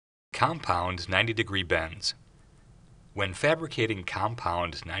Compound 90-degree bends. When fabricating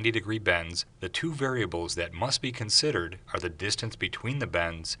compound 90-degree bends, the two variables that must be considered are the distance between the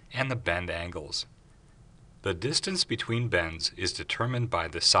bends and the bend angles. The distance between bends is determined by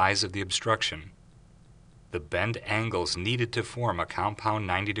the size of the obstruction. The bend angles needed to form a compound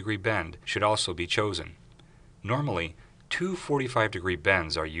 90-degree bend should also be chosen. Normally, two 45-degree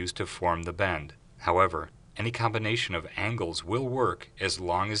bends are used to form the bend. However, any combination of angles will work as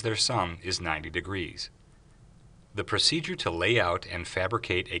long as their sum is 90 degrees. The procedure to lay out and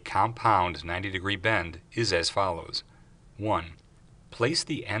fabricate a compound 90-degree bend is as follows. 1. Place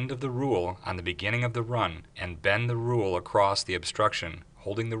the end of the rule on the beginning of the run and bend the rule across the obstruction,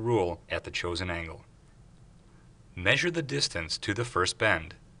 holding the rule at the chosen angle. Measure the distance to the first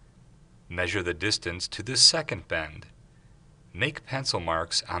bend. Measure the distance to the second bend. Make pencil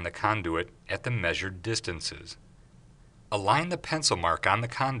marks on the conduit at the measured distances. Align the pencil mark on the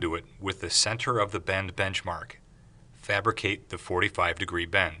conduit with the center of the bend benchmark. Fabricate the 45-degree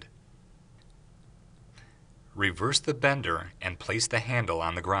bend. Reverse the bender and place the handle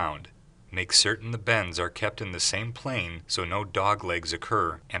on the ground. Make certain the bends are kept in the same plane so no doglegs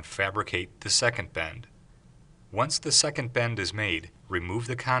occur, and fabricate the second bend. Once the second bend is made, remove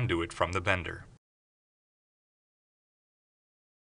the conduit from the bender.